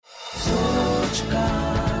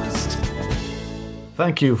Sochcast.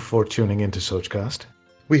 Thank you for tuning into Sochcast.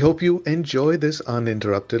 We hope you enjoy this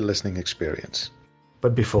uninterrupted listening experience.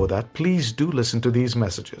 But before that, please do listen to these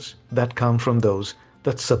messages that come from those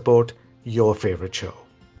that support your favorite show.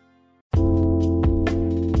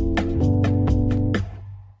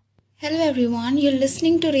 Hello everyone, you're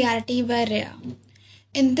listening to Reality by Rhea.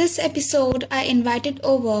 In this episode, I invited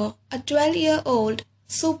over a 12-year-old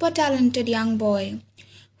super talented young boy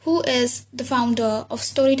who is the founder of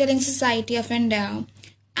Storytelling Society of India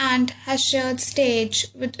and has shared stage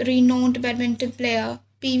with renowned badminton player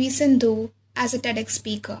PV Sindhu as a Tedx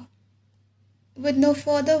speaker. With no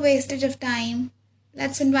further wastage of time,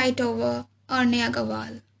 let's invite over Arnay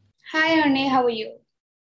Agarwal. Hi Arnay, how are you?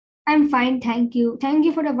 I'm fine, thank you. Thank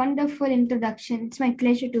you for the wonderful introduction. It's my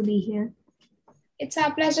pleasure to be here. It's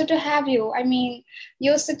our pleasure to have you. I mean,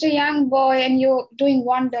 you're such a young boy and you're doing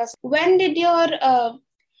wonders. When did your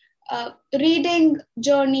reading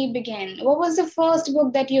journey begin? What was the first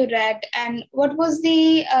book that you read and what was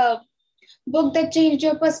the book that changed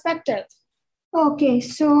your perspective? Okay,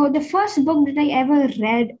 so the first book that I ever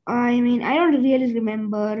read, I don't really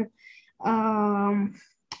remember. I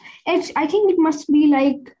think it must be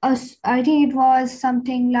like I think it was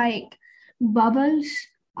something like Bubbles.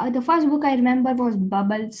 The first book I remember was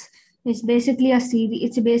Bubbles. It's basically a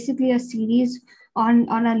series on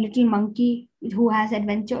a little monkey who has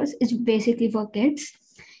adventures. It's basically for kids.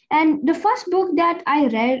 And the first book that I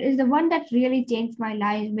read is the one that really changed my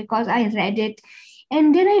life because I read it.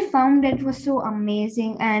 And then I found that it was so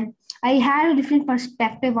amazing. And I had a different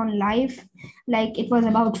perspective on life. Like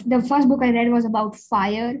the first book I read was about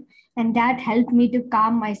fire. And that helped me to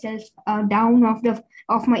calm myself down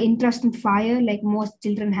of my interest in fire, like most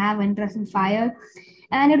children have interest in fire.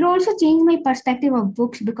 And it also changed my perspective of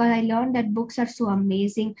books because I learned that books are so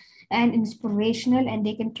amazing and inspirational and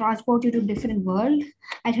they can transport you to different world.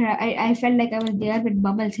 I felt like I was there with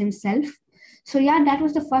Bubbles himself. So yeah, that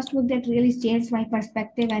was the first book that really changed my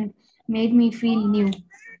perspective and made me feel new.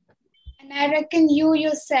 And I reckon you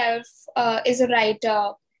yourself is a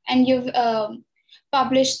writer and you've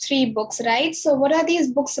published 3 books, right? So what are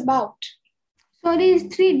these books about? So these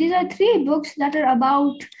are three books that are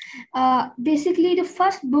about, basically the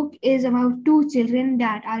first book is about 2 children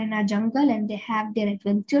that are in a jungle and they have their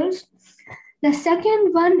adventures. The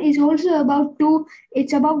second one is also about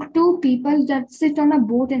it's about 2 people that sit on a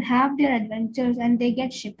boat and have their adventures and they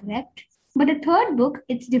get shipwrecked. But the third book,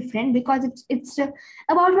 it's different because it's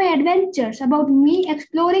about my adventures, about me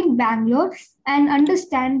exploring Bangalore and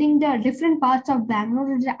understanding the different parts of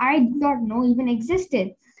Bangalore that I did not know even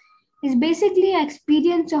existed. It's basically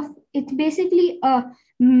a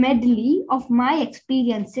medley of my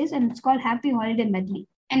experiences and it's called Happy Holiday Medley.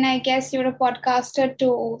 And I guess you're a podcaster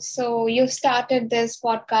too. So you started this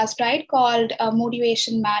podcast, right, called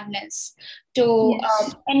Motivation Madness to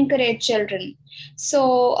Yes. Encourage children.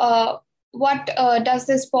 So what does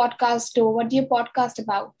this podcast do? What do you podcast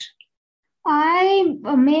about? I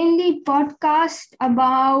mainly podcast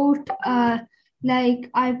about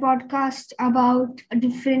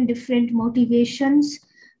different motivations.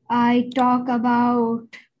 I talk about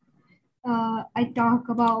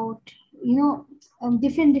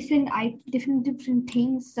different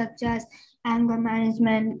things such as anger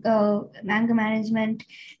management,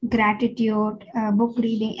 gratitude, book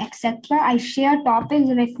reading, etc. I share topics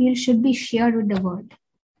that I feel should be shared with the world.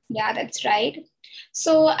 Yeah, that's right.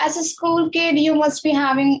 So as a school kid, you must be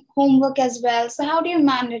having homework as well. So how do you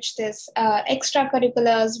manage this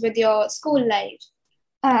extracurriculars with your school life?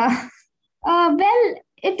 Well,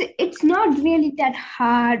 it's not really that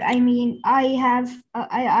hard. I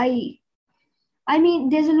mean,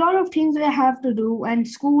 there's a lot of things that I have to do. And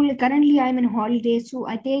school, currently I'm in holidays, so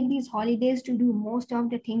I take these holidays to do most of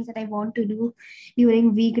the things that I want to do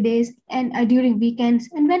during weekdays and during weekends.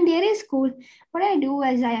 And when there is school, what I do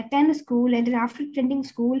is I attend school, and then after attending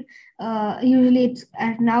school, usually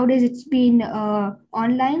nowadays it's been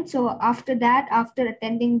online. So after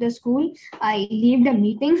attending the school, I leave the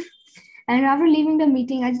meeting. And after leaving the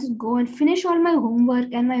meeting, I just go and finish all my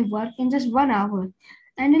homework and my work in just 1 hour.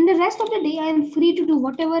 And in the rest of the day, I am free to do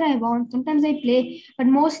whatever I want. Sometimes I play, but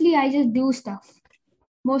mostly I just do stuff.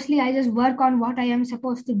 Mostly I just work on what I am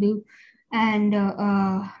supposed to do. And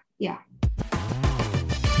yeah.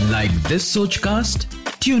 Like this Sochcast?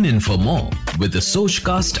 Tune in for more with the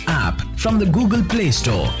Sochcast app from the Google Play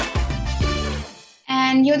Store.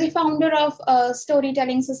 And you're the founder of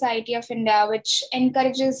Storytelling Society of India, which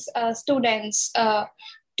encourages students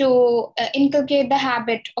to inculcate the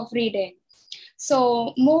habit of reading.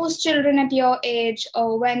 So most children at your age,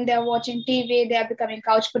 or when they're watching TV, they are becoming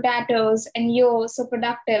couch potatoes, and you're so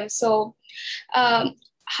productive. So um,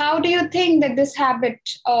 how do you think that this habit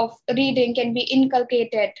of reading can be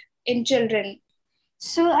inculcated in children?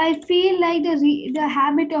 So I feel like the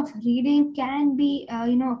habit of reading can be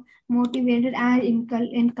motivated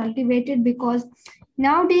and cultivated, because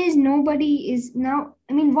nowadays nobody is now.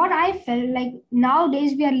 I mean, what I felt like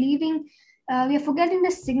nowadays we are leaving. We are forgetting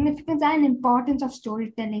the significance and importance of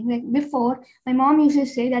storytelling. Like before, my mom used to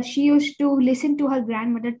say that she used to listen to her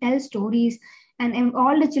grandmother tell stories, and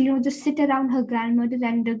all the children would just sit around her grandmother,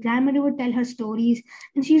 and the grandmother would tell her stories,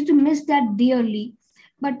 and she used to miss that dearly.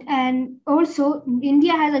 But and also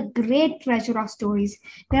India has a great treasure of stories.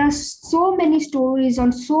 There are so many stories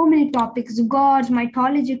on so many topics: gods,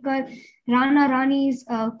 mythological, rana ranis,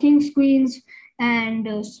 kings, queens, and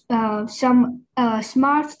some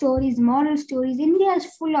smart stories, moral stories. India is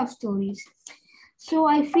full of stories. So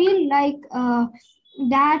I feel like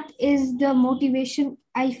that is the motivation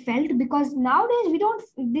I felt, because nowadays we don't,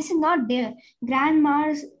 this is not there.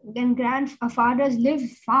 Grandmas and grandfathers live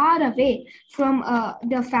far away from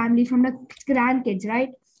the family, from the grandkids, right?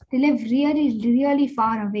 They live really, really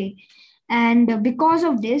far away. And because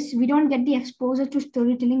of this, we don't get the exposure to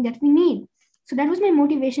storytelling that we need. So that was my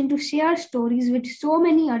motivation, to share stories with so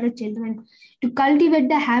many other children, to cultivate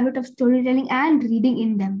the habit of storytelling and reading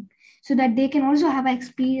in them, so that they can also have an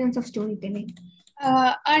experience of storytelling.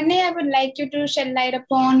 Arnay, I would like you to shed light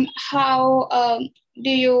upon how do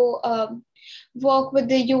you work with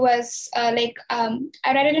the US? I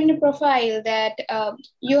read it in your profile that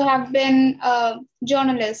you have been a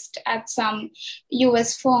journalist at some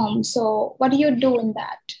US firm. So what do you do in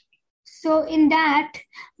that? So in that,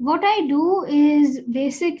 what I do is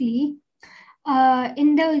basically,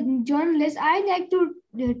 in the journalist, I like to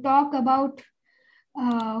talk about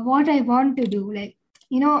what I want to do. Like,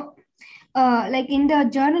 like in the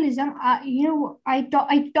journalism, I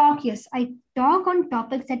talk on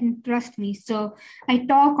topics that interest me. So I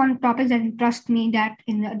talk on topics that interest me, that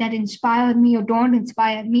inspire me or don't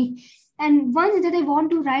inspire me, and ones that I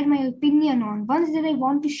want to write my opinion on, ones that I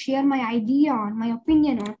want to share my idea on, my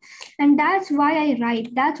opinion on. And that's why I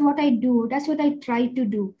write. That's what I do. That's what I try to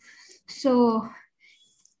do. So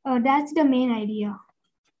that's the main idea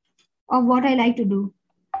of what I like to do.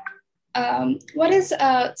 What is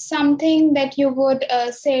something that you would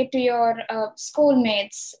say to your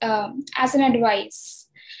schoolmates as an advice?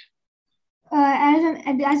 As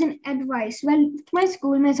an advice, well, to my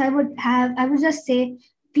schoolmates, I would just say,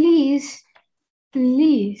 please,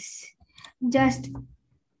 just,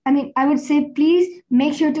 I would say, please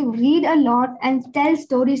make sure to read a lot and tell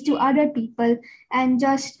stories to other people, and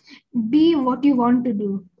just be what you want to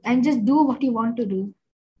do, and just do what you want to do.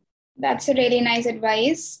 That's a really nice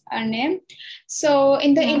advice, Arnay. So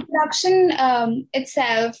in the introduction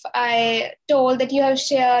itself, I told that you have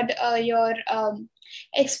shared your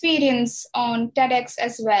experience on Tedx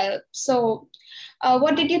as well. So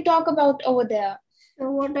what did you talk about over there? So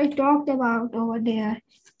what I talked about over there,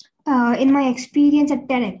 in my experience at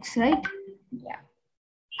Tedx, right? Yeah.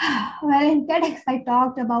 Well, in TEDx, I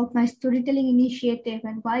talked about my storytelling initiative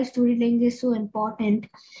and why storytelling is so important.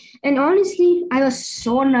 And honestly, I was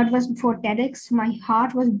so nervous before TEDx. My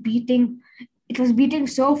heart was beating. It was beating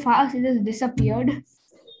so fast, it just disappeared.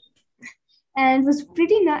 And I was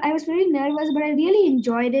pretty nervous, but I really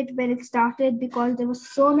enjoyed it when it started, because there were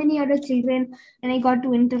so many other children, and I got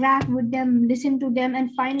to interact with them, listen to them,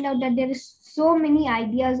 and find out that there is so many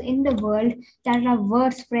ideas in the world that are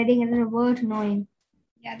worth spreading and are worth knowing.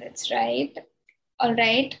 Yeah, that's right. All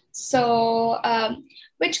right. So,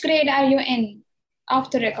 which grade are you in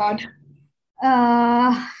off the record?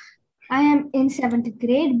 I am in 7th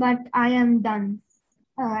grade, but I am done.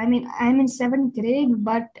 I'm in 7th grade,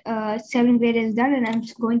 but 7th grade is done, and I'm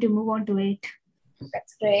going to move on to 8th.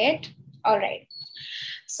 That's great. All right.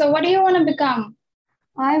 So, what do you want to become?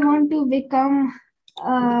 I want to become.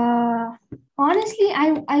 Honestly,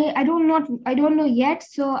 I don't know yet.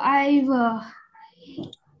 So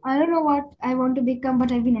I don't know what I want to become,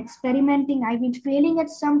 but I've been experimenting. I've been failing at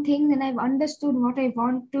some things, and I've understood what I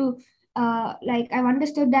want to. I've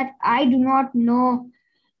understood that I do not know.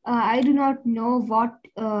 I do not know what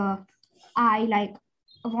I like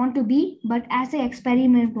want to be, but as I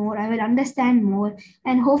experiment more, I will understand more,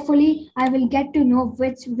 and hopefully, I will get to know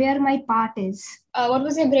where my path is. What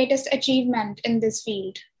was your greatest achievement in this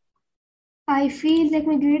field? I feel like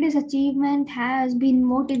my greatest achievement has been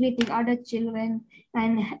motivating other children,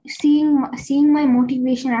 and seeing my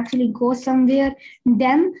motivation actually go somewhere.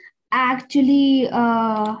 Them actually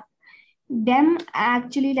them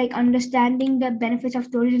actually like understanding the benefits of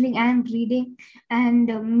storytelling and reading, and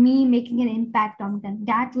me making an impact on them.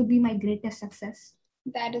 That would be my greatest success.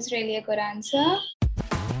 That is really a good answer.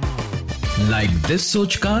 Like this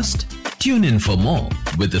Sochcast? Tune in for more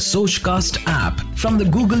with the Sochcast app from the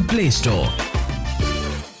Google Play Store.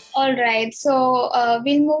 All right, so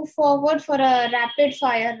we'll move forward for a rapid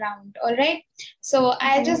fire round. All right, so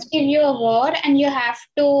I'll just give you a word and you have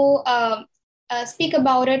to speak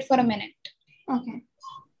about it for a minute. Okay.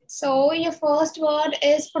 So your first word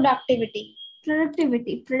is productivity.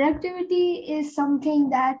 Productivity is something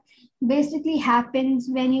that basically happens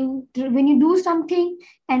when you do something,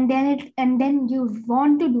 and then you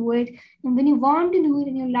want to do it, and when you want to do it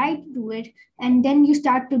and you like to do it, and then you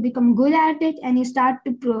start to become good at it, and you start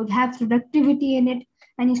to have productivity in it,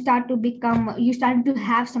 and you start to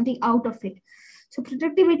have something out of it. So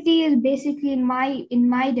productivity is basically, in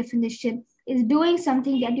my definition, is doing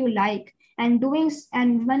something that you like, and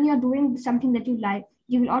when you're doing something that you like,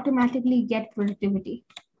 you will automatically get productivity.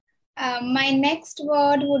 My next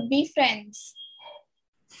word would be friends.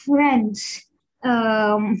 Friends.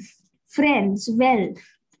 Friends. Well,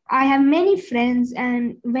 I have many friends,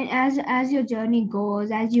 and as your journey goes,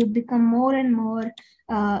 as you become more and more,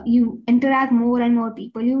 you interact more and more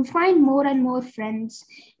people, you find more and more friends,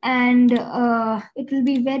 and it will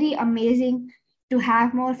be very amazing to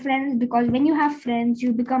have more friends, because when you have friends,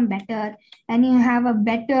 you become better, and you have a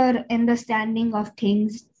better understanding of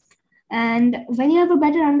things. And when you have a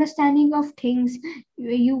better understanding of things,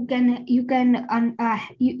 you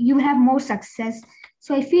have more success.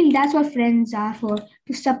 So I feel that's what friends are for,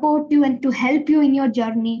 to support you and to help you in your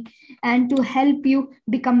journey, and to help you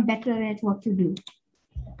become better at what you do.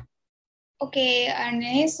 Okay,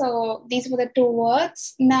 Arnay, so these were the two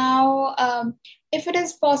words. Now, if it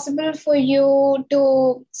is possible for you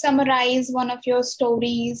to summarize one of your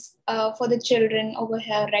stories for the children over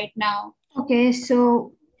here right now. Okay,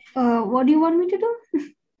 so what do you want me to do?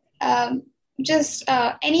 Just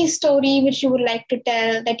any story which you would like to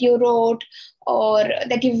tell, that you wrote or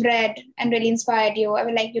that you've read and really inspired you. I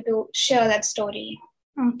would like you to share that story.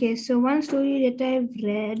 Okay, so one story that I've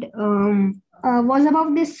read was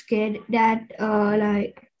about this kid that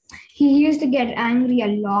he used to get angry a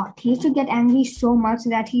lot. He used to get angry so much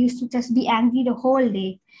that he used to just be angry the whole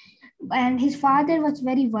day. And his father was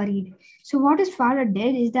very worried. So what his father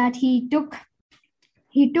did is that he took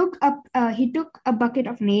a bucket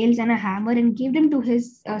of nails and a hammer and gave them to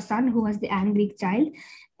his son, who was the angry child,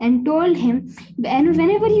 and told him, and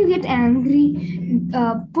whenever you get angry,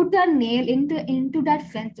 put a nail into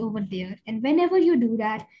that fence over there, and whenever you do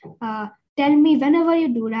that, tell me, whenever you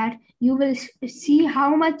do that, you will see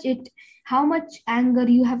how much anger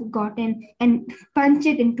you have gotten, and punch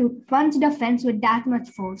the fence with that much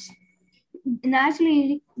force.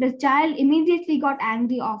 Naturally, the child immediately got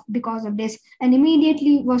angry off because of this, and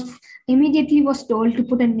immediately was told to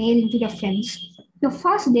put a nail into the fence. The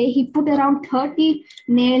first day he put around 30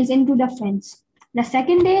 nails into the fence. The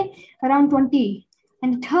second day around 20,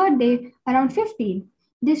 and the third day around 15.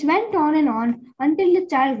 This went on and on until the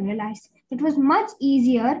child realized it was much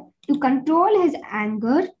easier to control his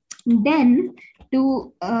anger than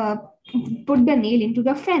to put the nail into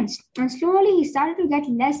the fence. And slowly he started to get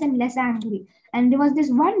less and less angry. And there was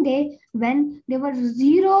this one day when there was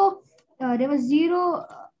zero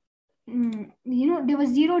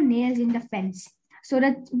nails in the fence. So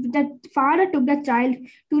that father took the child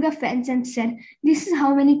to the fence and said, "This is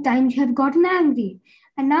how many times you have gotten angry.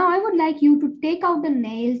 And now I would like you to take out the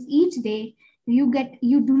nails each day you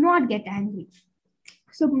do not get angry."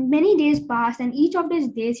 So many days passed, and each of these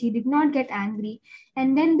days he did not get angry,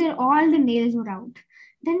 and then all the nails were out.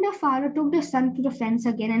 Then the father took the son to the fence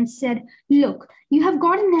again and said, "Look, you have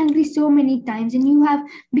gotten angry so many times and you have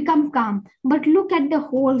become calm, but look at the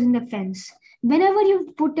holes in the fence. Whenever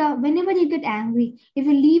you get angry, it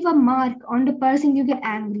will leave a mark on the person you get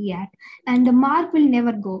angry at, and the mark will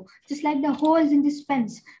never go, just like the holes in this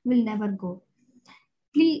fence will never go.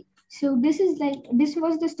 Please." So this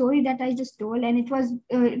was the story that I just told, and it was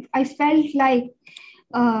I felt like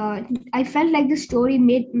the story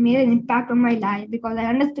made an impact on my life, because I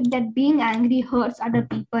understood that being angry hurts other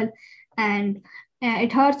people, and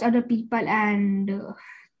it hurts other people, and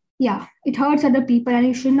it hurts other people, and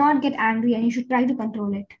you should not get angry, and you should try to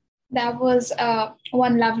control it. That was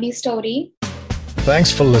one lovely story. Thanks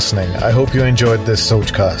for listening. I hope you enjoyed this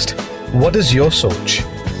Sochcast. What is your Soch?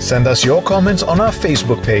 Send us your comments on our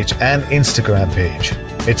Facebook page and Instagram page.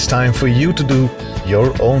 It's time for you to do your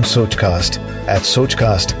own Sochcast at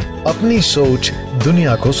Sochcast. Apni Soch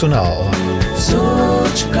Duniya ko sunao.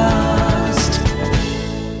 Sochcast.